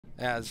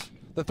as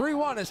the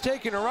 3-1 is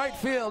taken to right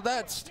field.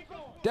 That's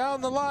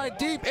down the line,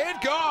 deep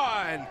and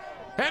gone.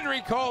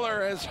 Henry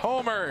Kohler has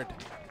homered.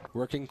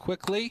 Working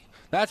quickly.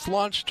 That's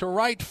launched to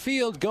right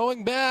field,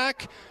 going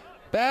back.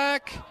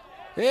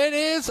 It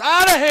is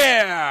out of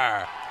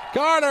here.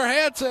 Carter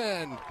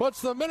Hansen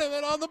puts the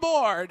Minutemen on the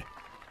board.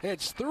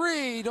 It's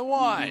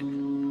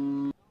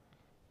 3-1.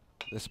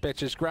 This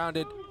pitch is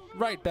grounded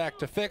right back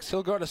to Fix.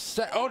 He'll go to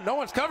oh, no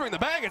one's covering the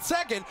bag at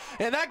second,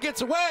 and that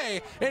gets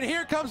away. And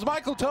here comes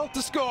Michael Toth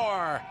to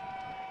score.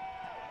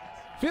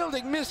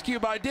 Fielding miscue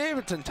by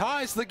Davidson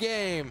ties the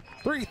game.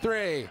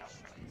 3-3.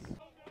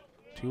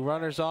 2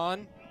 runners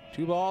on.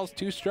 2 balls,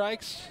 2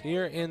 strikes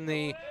here in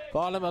the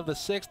bottom of the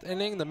 6th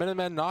inning. The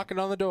Minutemen knocking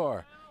on the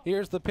door.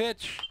 Here's the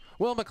pitch.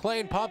 Will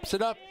McLean pops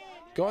it up.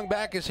 Going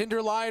back is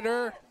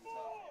Hinderleiter.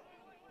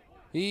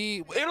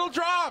 It'll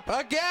drop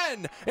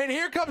again. And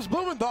here comes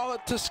Blumenthal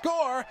to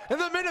score. And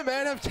the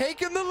Minutemen have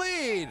taken the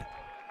lead.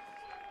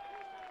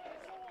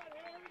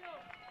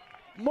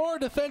 More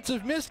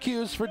defensive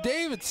miscues for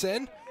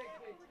Davidson.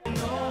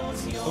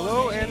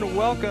 Hello and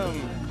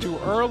welcome to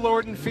Earl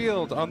Lorden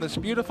Field on this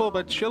beautiful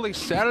but chilly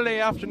Saturday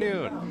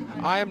afternoon.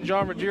 I am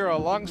John Ruggiero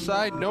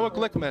alongside Noah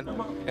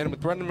Glickman and with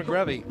Brendan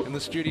McGrevy in the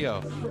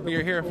studio. We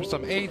are here for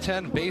some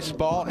A10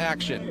 baseball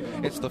action.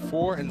 It's the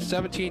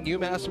 4-17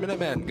 UMass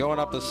Minutemen going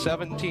up the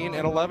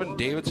 17-11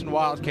 Davidson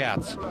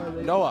Wildcats.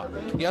 Noah,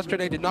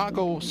 yesterday did not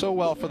go so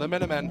well for the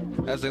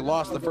Minutemen as they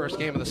lost the first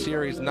game of the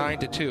series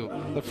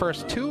 9-2. The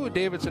first 2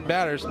 Davidson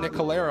batters, Nick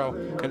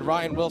Calero and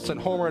Ryan Wilson,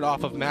 homered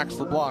off of Max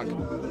LeBlanc.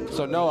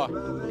 So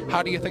Noah,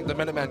 how do you think the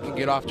Minutemen can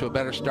get off to a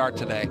better start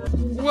today?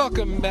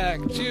 Welcome back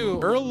to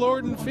Earl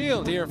Lorden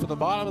Field here for the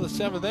bottom of the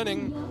 7th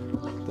inning.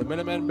 The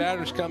Minutemen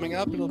batters coming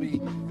up. It'll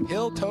be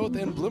Hill, Toth,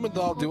 and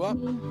Blumenthal due up.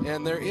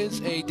 And there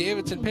is a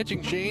Davidson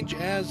pitching change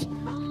as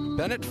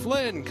Bennett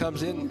Flynn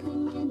comes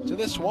in to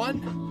this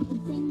one.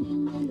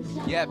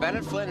 Yeah,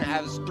 Bennett Flynn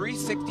has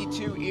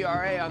 3.62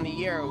 ERA on the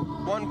year,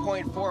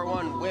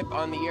 1.41 whip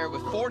on the year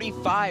with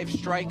 45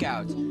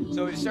 strikeouts.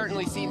 So we've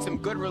certainly seen some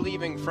good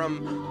relieving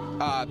from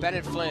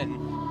Bennett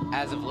Flynn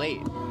as of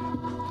late.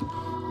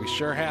 We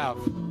sure have.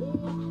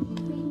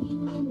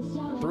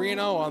 3-0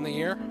 on the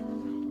year,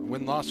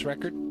 win-loss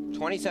record.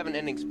 27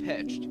 innings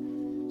pitched.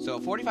 So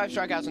 45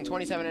 strikeouts and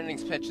 27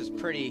 innings pitched is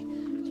pretty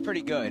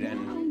good,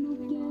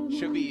 and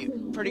should be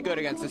pretty good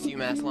against this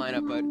UMass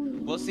lineup, but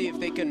we'll see if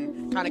they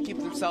can kind of keep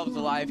themselves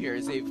alive here,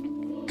 as they've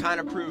kind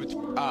of proved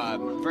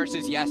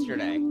versus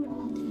yesterday.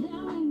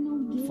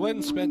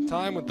 Flynn spent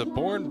time with the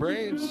Bourne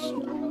Braves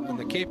in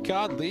the Cape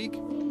Cod League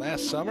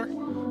last summer.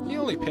 He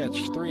only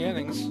pitched 3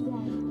 innings,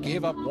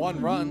 gave up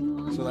 1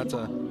 run, so that's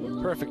a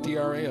perfect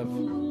ERA of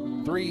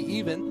 3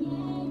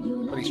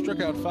 even, but he struck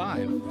out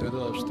 5 through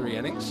those 3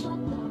 innings.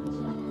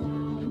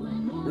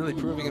 Really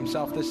proving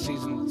himself this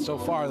season so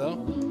far,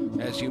 though,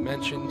 as you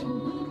mentioned,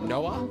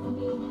 Noah.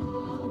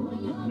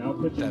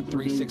 That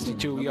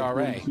 3.62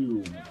 ERA.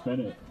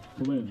 Bennett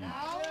Flynn.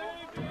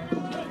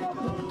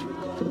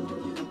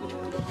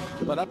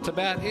 But up to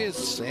bat is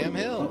Sam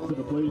Hill. Up to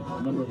the plate,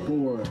 number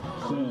 4,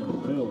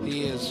 Sam Hill.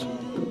 He is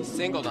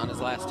singled on his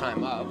last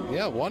time up.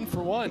 Yeah, 1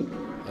 for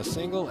 1. A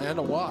single and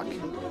a walk.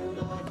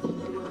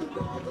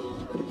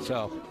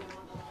 So,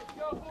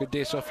 good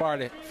day so far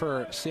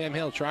for Sam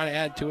Hill, trying to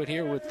add to it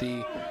here with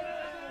the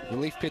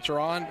relief pitcher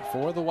on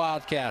for the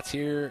Wildcats.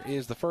 Here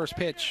is the first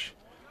pitch.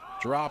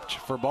 Dropped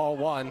for ball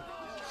 1.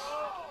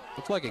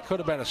 Looked like it could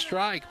have been a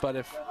strike, but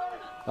if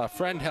a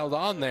friend held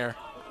on there,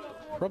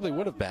 probably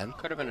would have been.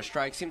 Could have been a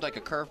strike. Seemed like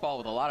a curveball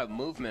with a lot of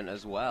movement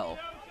as well.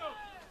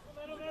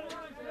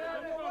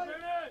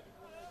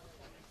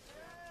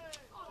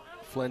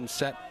 Flynn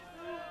set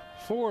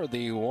for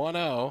the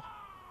 1-0.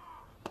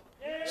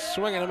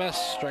 Swing and a miss,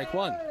 strike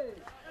 1.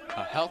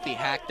 A healthy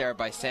hack there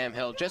by Sam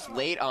Hill, just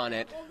late on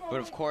it, but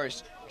of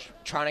course,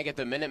 trying to get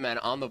the Minutemen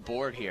on the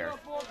board here.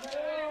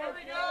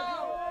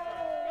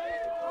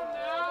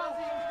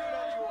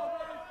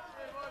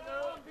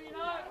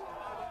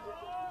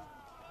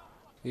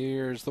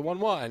 Here's the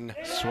 1-1.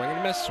 Swing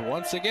and miss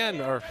once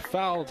again, or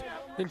fouled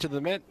into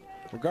the mitt.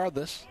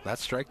 Regardless,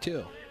 that's strike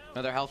 2.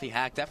 Another healthy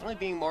hack, definitely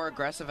being more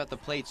aggressive at the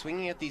plate,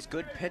 swinging at these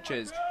good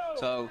pitches.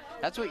 So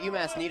that's what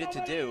UMass needed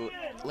to do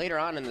later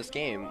on in this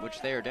game,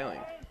 which they are doing.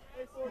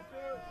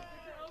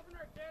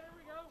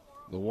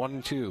 The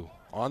 1-2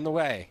 on the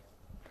way.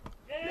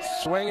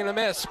 Swing and a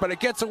miss, but it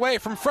gets away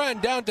from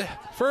Friend. Down to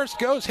first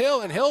goes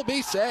Hill, and he'll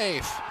be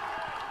safe.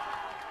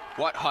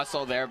 What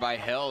hustle there by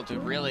Hill to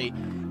really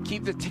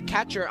keep the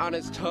catcher on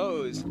his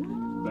toes,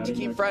 to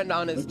keep Friend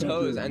on his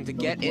toes, and to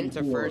get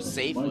into first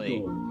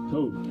safely.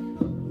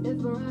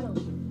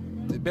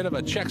 A bit of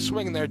a check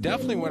swing there,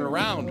 definitely went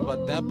around,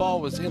 but that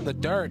ball was in the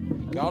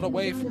dirt. Got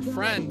away from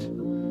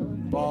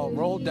Friend. Ball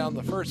rolled down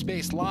the first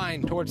base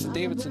line towards the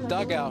Davidson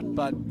dugout,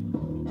 but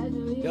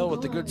Hill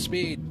with the good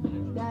speed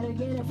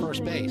to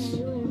first base.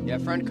 Yeah,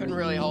 Friend couldn't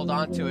really hold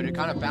on to it. It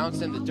kind of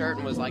bounced in the dirt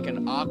and was like took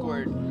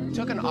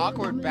an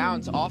awkward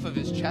bounce off of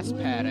his chest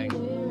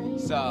padding.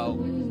 So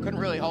couldn't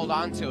really hold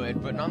on to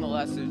it, but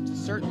nonetheless, it's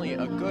certainly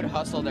a good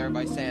hustle there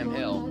by Sam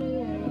Hill.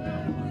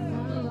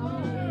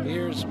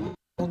 Here's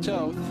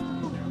Toth.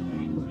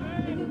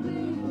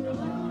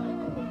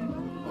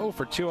 0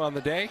 for 2 on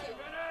the day.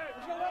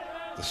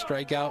 The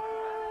strikeout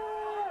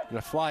and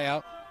a fly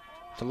out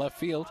to left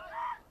field.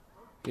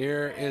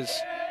 Here is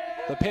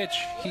the pitch.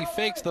 He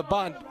fakes the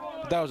bunt,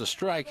 but that was a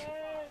strike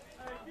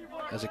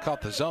as it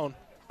caught the zone.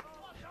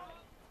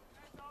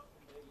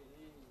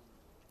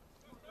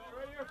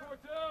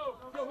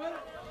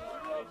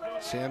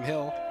 Sam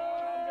Hill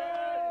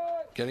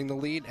getting the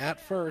lead at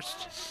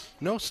first.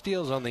 No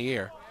steals on the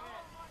year.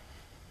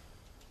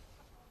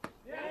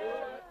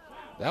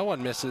 That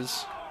one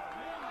misses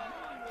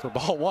for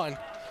ball 1.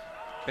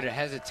 Bit of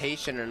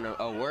hesitation and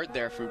a word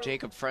there from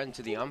Jacob Friend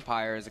to the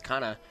umpire as it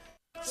kind of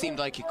seemed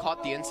like he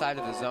caught the inside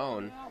of the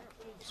zone.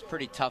 It's a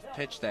pretty tough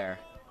pitch there.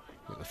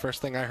 The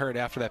first thing I heard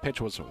after that pitch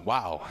was,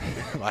 wow.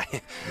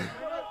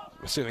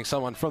 Assuming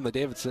someone from the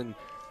Davidson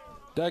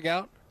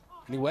dugout.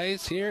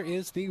 Anyways, here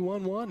is the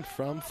 1-1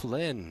 from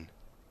Flynn.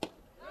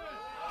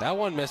 That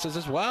one misses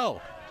as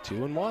well.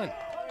 2-1.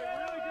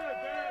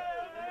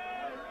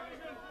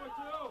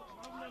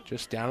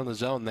 Just down in the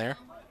zone there.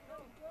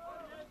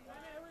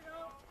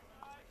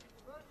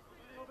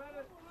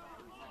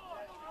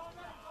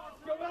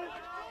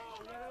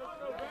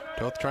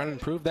 Both trying to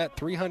improve that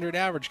 300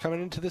 average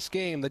coming into this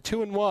game. The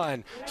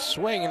 2-1.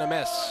 Swing and a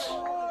miss.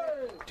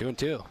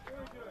 2-2.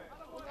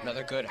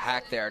 Another good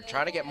hack there.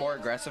 Trying to get more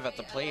aggressive at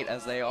the plate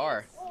as they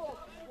are.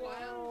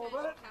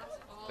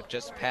 But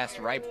just passed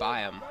right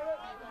by him.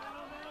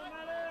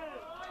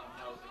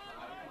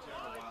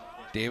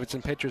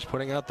 Davidson pitchers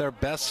putting out their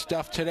best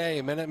stuff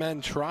today. Minutemen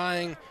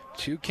trying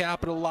to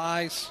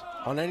capitalize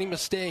on any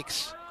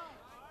mistakes.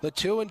 The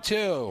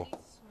 2-2.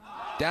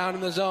 Down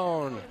in the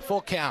zone.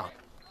 Full count.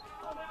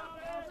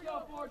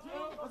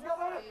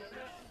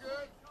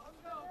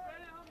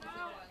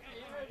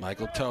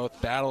 Michael Toth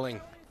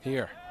battling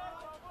here.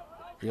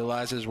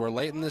 Realizes we're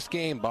late in this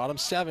game. Bottom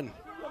 7.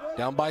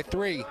 Down by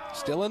 3.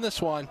 Still in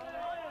this one.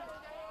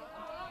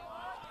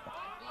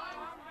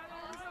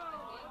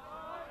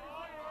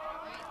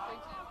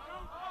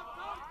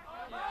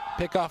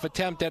 Pickoff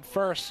attempt at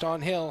first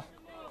on Hill.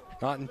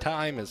 Not in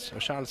time as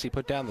O'Shaughnessy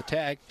put down the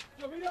tag.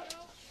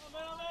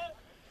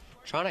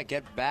 Trying to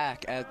get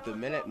back at the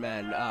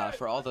Minutemen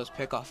for all those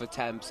pickoff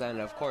attempts, and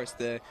of course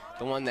the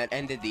one that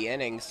ended the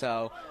inning,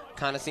 so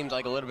kind of seems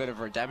like a little bit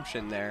of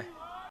redemption there.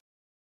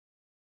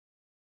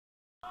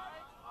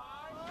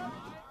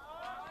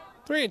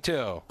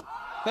 3-2.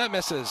 That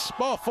misses.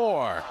 Ball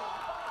 4.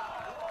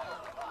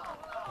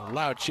 A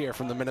loud cheer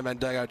from the Minutemen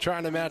dugout,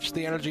 trying to match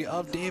the energy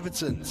of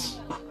Davidson's.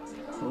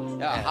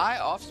 Yeah, high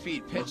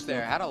off-speed pitch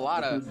there. Had a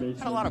lot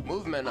of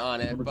movement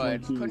on it,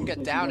 but couldn't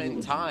get down in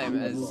time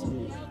as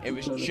it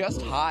was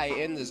just high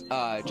in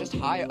the just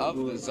high of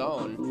the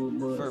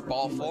zone for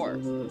ball 4.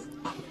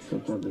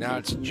 Now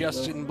it's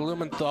Justin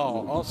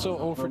Blumenthal, also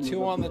 0 for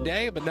 2 on the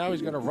day, but now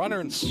he's got a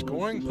runner in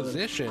scoring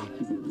position.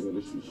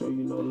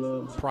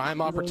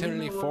 Prime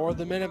opportunity for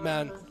the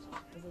Minutemen.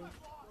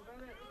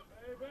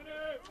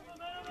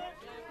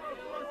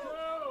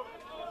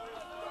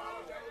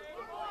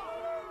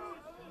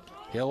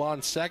 Hill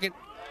on second.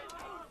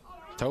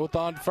 Toth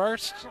on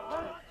first.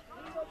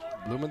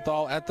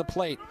 Blumenthal at the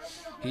plate.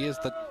 He is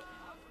the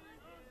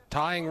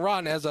tying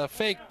run as a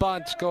fake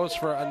bunt goes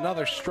for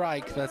another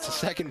strike. That's the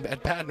second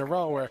at bat in a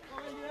row where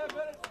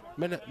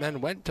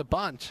Minutemen went to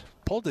bunt,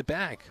 pulled it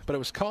back, but it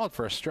was called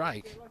for a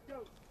strike.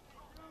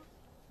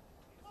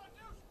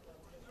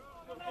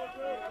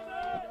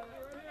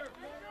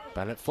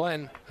 Bennett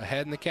Flynn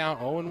ahead in the count,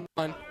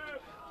 0-1.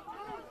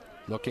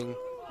 Looking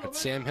at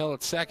Sam Hill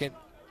at second.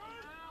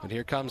 And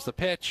here comes the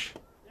pitch.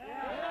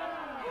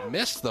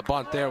 Missed the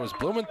bunt there was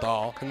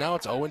Blumenthal, and now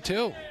it's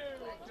 0-2.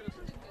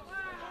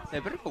 Yeah,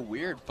 a bit of a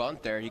weird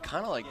bunt there. He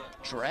kind of like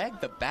dragged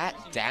the bat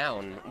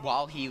down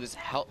while it was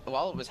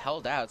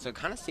held out. So it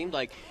kind of seemed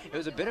like it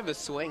was a bit of a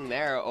swing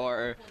there,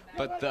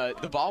 but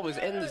the ball was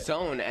in the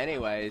zone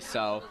anyway.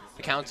 So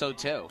the count's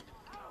 0-2.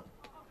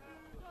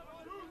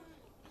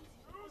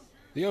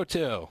 The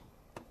 0-2.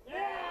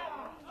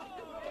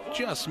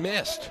 Just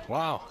missed.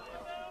 Wow.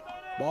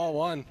 Ball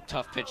 1.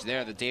 Tough pitch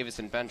there. The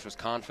Davidson bench was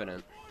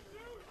confident.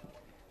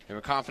 They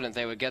were confident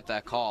they would get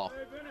that call.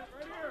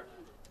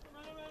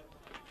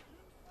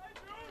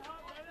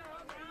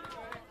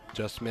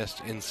 Just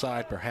missed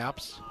inside,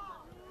 perhaps.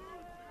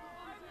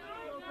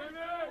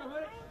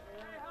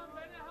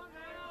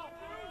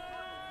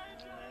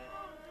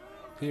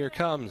 Here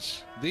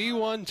comes the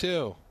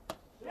 1-2.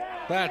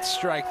 That's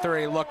strike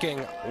 3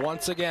 looking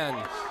once again.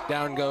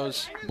 Down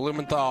goes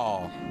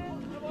Blumenthal.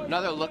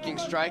 Another looking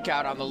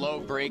strikeout on the low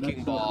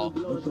breaking ball.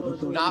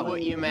 Not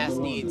what UMass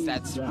needs.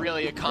 That's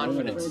really a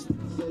confidence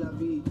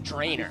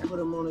drainer.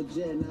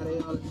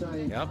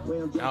 Yep.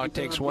 Now it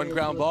takes one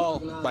ground ball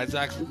by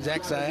Zach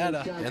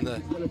Zayeda, and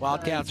the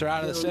Wildcats are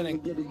out of this inning.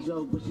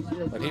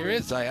 But here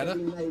is Zayeda.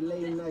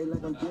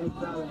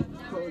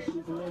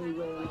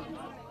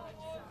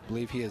 I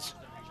believe he is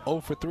 0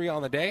 for 3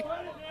 on the day.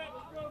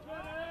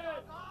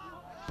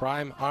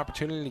 Prime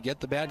opportunity to get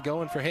the bat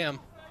going for him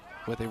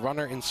with a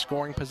runner in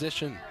scoring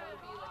position.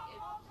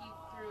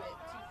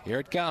 Here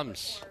it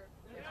comes.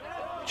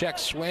 Check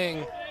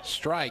swing,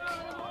 strike.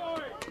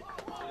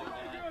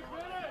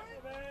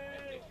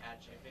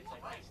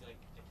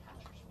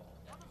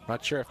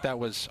 Not sure if that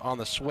was on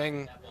the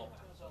swing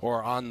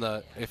or on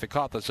the, if it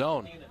caught the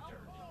zone.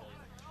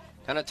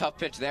 Kind of tough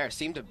pitch there.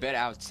 Seemed a bit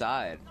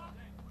outside.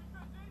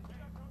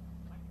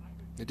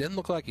 It didn't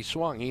look like he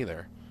swung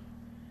either.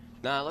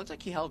 No, it looked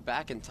like he held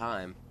back in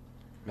time.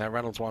 Matt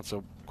Reynolds wants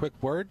a quick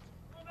word.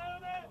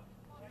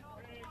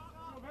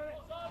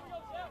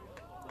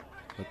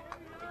 But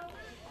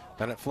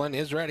Bennett Flynn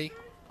is ready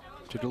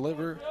to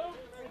deliver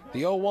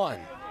the 0-1.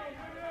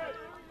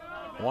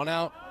 1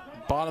 out,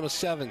 bottom of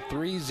 7,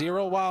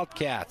 3-0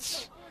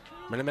 Wildcats.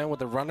 Minutemen with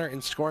the runner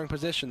in scoring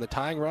position. The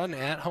tying run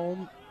at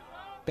home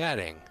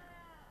batting.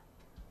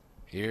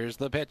 Here's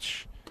the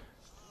pitch.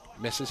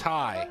 Misses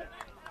high.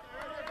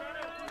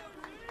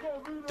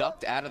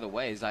 Ducked out of the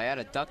way.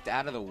 Zayada ducked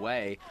out of the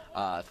way.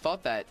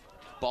 Thought that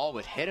ball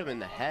would hit him in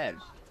the head.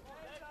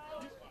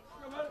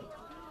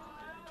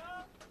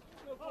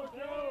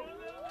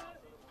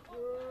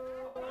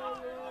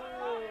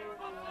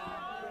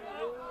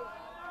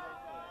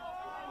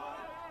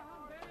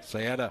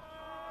 Zayada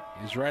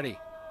is ready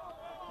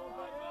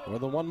for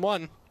the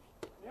 1-1.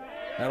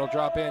 That'll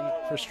drop in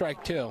for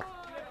strike 2.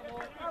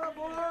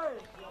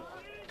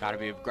 Got to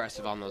be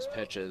aggressive on those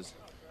pitches,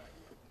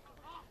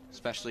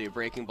 especially a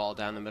breaking ball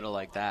down the middle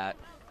like that.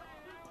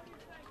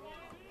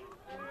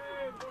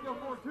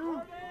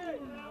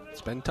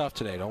 It's been tough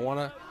today. Don't want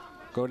to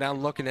go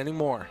down looking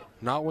anymore.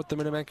 Not what the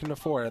Minutemen can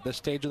afford at this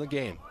stage of the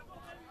game.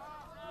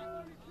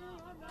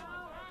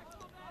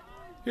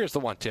 Here's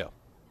the 1-2.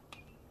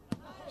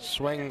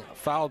 Swing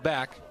fouled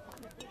back.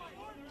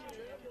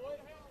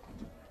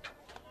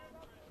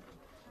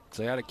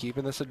 Zayada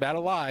keeping this at bat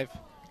alive.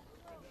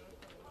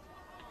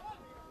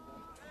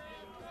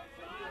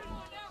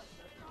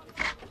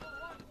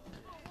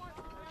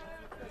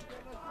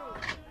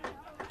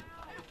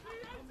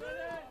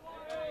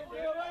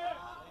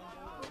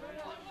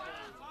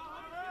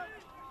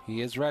 He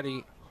is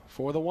ready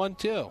for the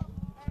 1-2.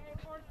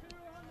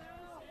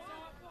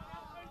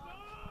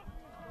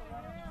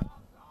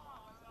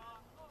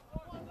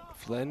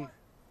 Flynn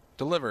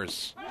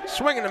delivers.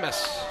 Swing and a miss.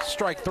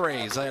 Strike 3.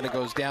 Zayada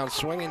goes down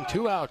swinging.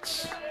 2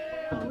 outs.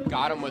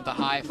 Got him with the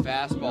high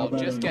fastball.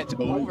 Just gets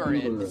over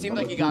it. It seemed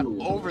like he got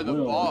over the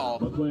ball.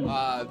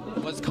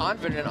 Was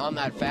confident on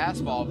that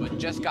fastball, but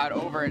just got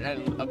over it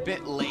and a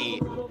bit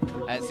late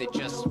as it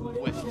just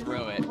whiffed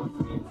through it.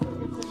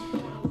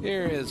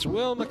 Here is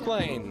Will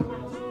McLean.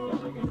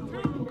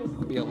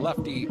 Be a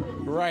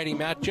lefty-righty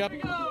matchup.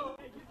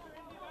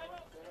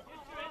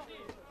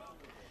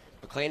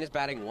 McLean is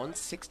batting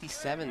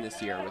 167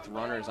 this year with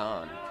runners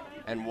on,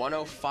 and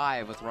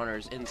 105 with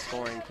runners in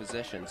scoring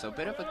position. So a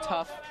bit of a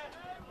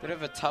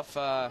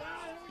tough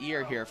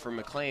year here for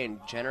McLean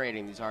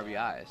generating these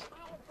RBIs.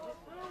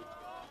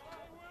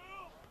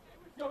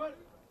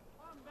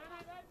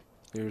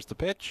 Here's the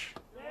pitch.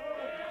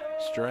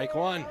 Strike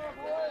 1.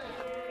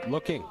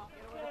 Looking.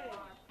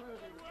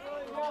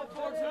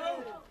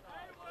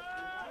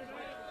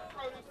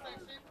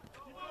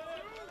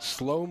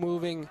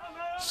 Slow-moving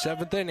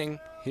 7th inning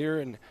here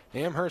in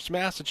Amherst,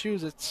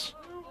 Massachusetts.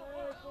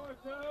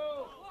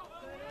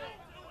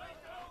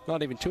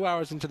 Not even 2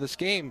 hours into this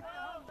game,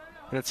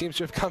 and it seems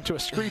to have come to a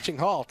screeching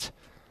halt.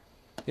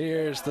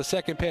 Here's the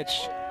second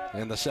pitch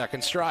and the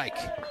second strike.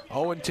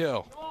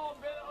 0-2.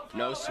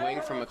 No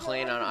swing from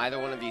McLean on either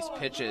one of these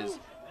pitches.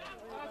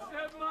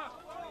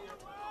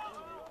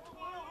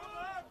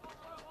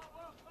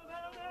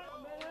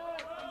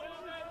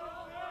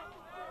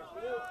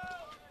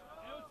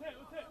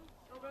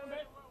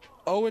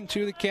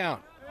 To the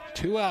count.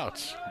 2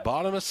 outs.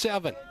 Bottom of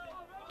 7.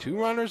 2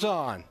 runners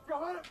on.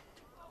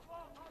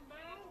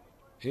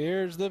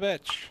 Here's the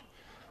pitch.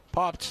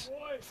 Popped.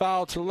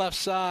 Foul to left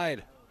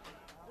side.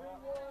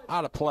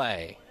 Out of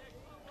play.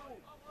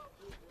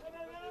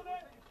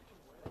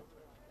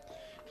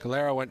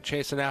 Calero went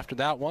chasing after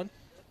that one,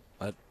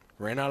 but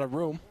ran out of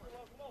room.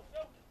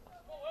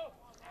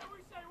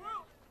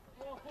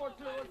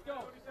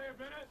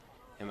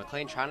 And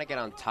McLean trying to get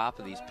on top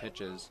of these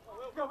pitches.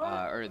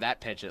 Or that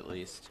pitch at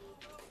least.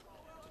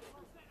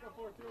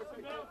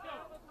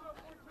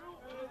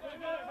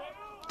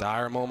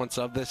 Dire moments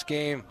of this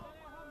game.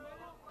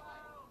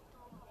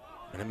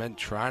 Minutemen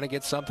trying to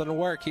get something to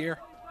work here.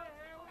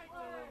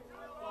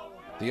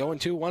 The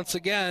 0-2 once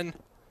again.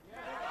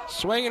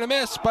 Swing and a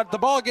miss, but the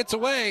ball gets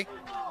away.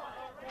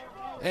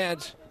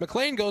 And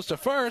McLean goes to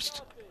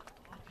first.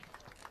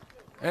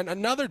 And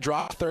another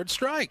drop, 3rd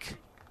strike.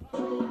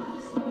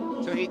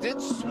 So he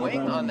did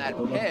swing on that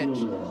pitch,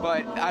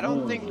 but I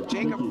don't think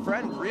Jacob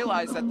Friend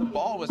realized that the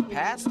ball was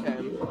past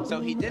him, so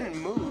he didn't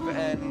move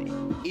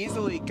and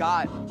easily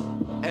got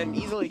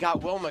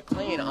Will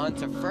McLean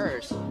onto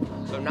first.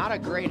 So not a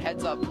great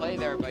heads-up play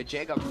there by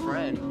Jacob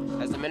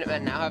Friend, as the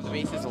Minutemen now have the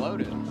bases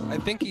loaded. I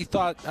think he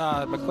thought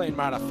McLean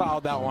might have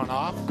fouled that one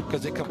off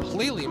because it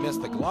completely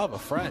missed the glove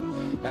of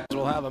Friend, as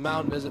we'll have a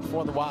mound visit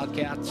for the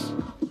Wildcats.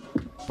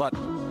 But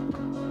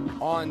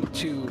on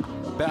to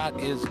bat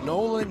is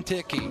Nolan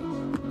Ticky.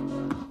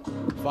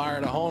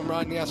 Fired a home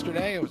run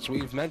yesterday, which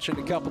we've mentioned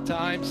a couple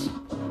times.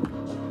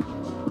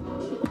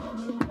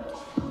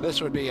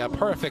 This would be a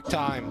perfect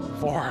time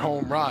for a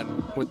home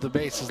run with the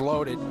bases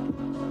loaded.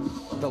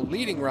 The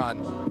leading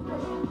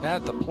run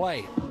at the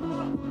plate.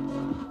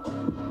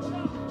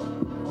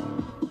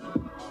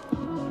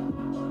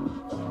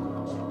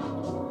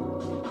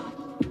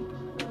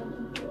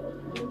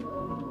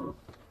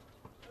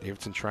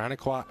 Davidson trying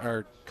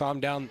to calm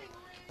down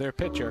their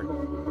pitcher.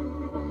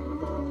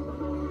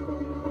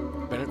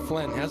 Bennett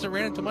Flynn hasn't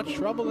ran into much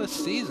trouble this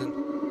season.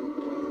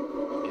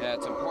 Yeah,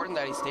 it's important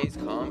that he stays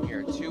calm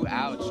here. 2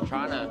 outs,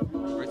 trying to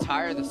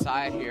retire the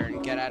side here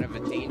and get out of a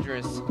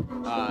dangerous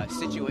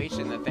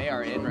situation that they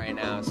are in right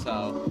now.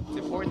 So it's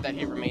important that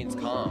he remains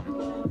calm.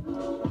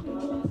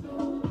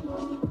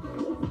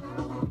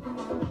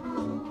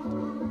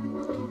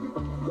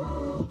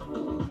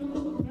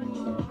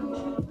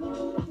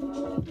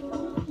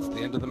 It's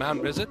the end of the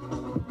mound visit.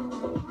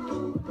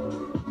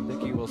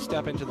 Dickey will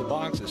step into the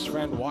box. His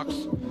friend walks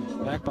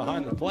back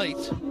behind the plate.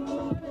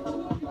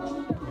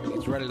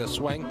 He's ready to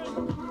swing.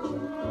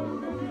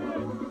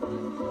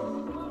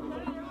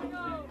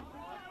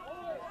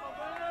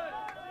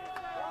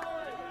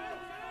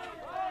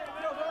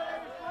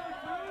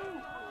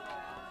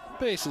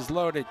 Bases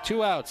loaded,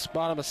 2 outs,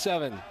 bottom of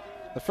 7.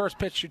 The first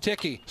pitch to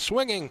Ticky,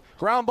 swinging,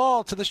 ground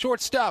ball to the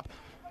shortstop,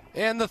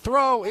 and the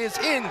throw is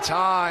in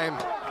time.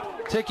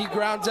 Ticky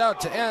grounds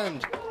out to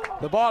end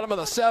the bottom of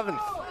the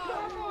 7th.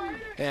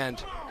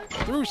 And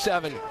through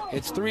 7,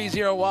 it's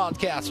 3-0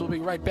 Wildcats. We'll be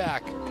right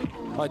back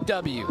on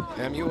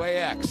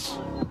WMUAX.